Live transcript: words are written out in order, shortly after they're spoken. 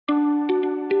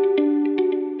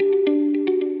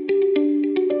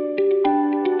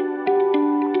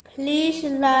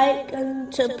like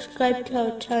and subscribe to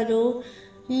our channel.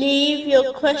 Leave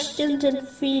your questions and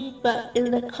feedback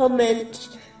in the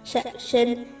comments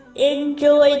section.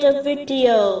 Enjoy the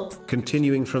video.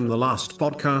 Continuing from the last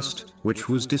podcast, which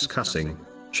was discussing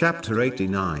chapter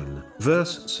 89,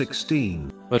 verse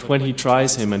 16. But when he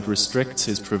tries him and restricts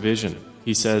his provision,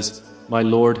 he says, "My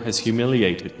Lord has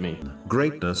humiliated me."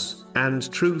 Greatness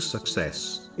and true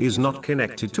success is not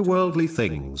connected to worldly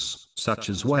things, such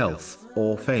as wealth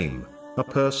or fame. A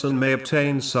person may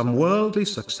obtain some worldly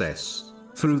success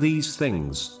through these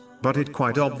things, but it's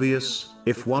quite obvious,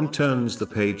 if one turns the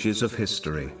pages of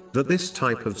history, that this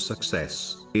type of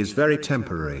success is very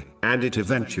temporary, and it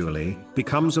eventually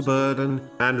becomes a burden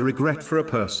and regret for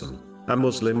a person. A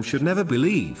Muslim should never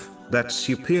believe that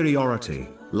superiority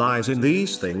lies in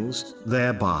these things,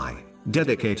 thereby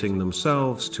dedicating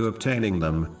themselves to obtaining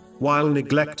them, while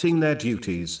neglecting their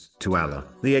duties to Allah,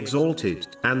 the Exalted,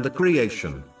 and the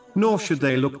creation. Nor should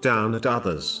they look down at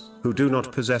others who do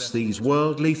not possess these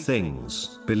worldly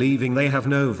things, believing they have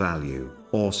no value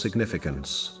or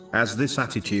significance, as this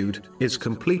attitude is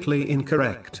completely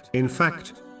incorrect. In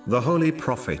fact, the Holy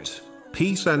Prophet,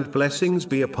 peace and blessings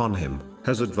be upon him,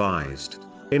 has advised,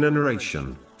 in a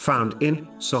narration found in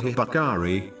Sahih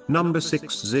Bukhari, number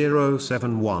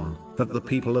 6071, that the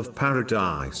people of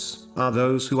paradise are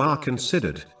those who are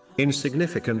considered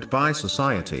insignificant by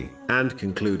society, and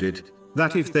concluded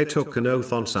that if they took an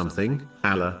oath on something,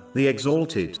 Allah, the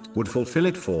Exalted, would fulfill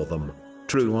it for them.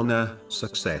 True honor,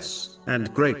 success,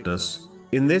 and greatness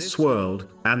in this world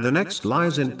and the next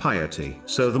lies in piety.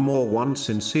 So the more one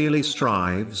sincerely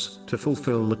strives to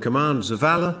fulfill the commands of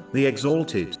Allah, the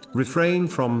Exalted, refrain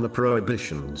from the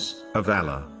prohibitions of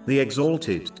Allah, the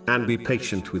Exalted, and be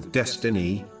patient with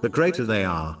destiny, the greater they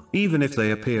are, even if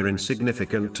they appear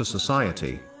insignificant to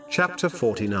society. Chapter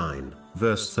 49,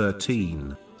 verse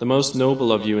 13. The most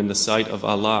noble of you in the sight of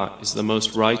Allah is the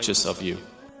most righteous of you.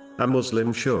 A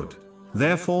Muslim should,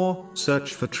 therefore,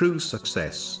 search for true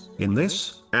success in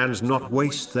this, and not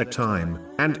waste their time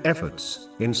and efforts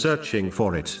in searching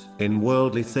for it in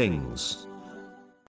worldly things.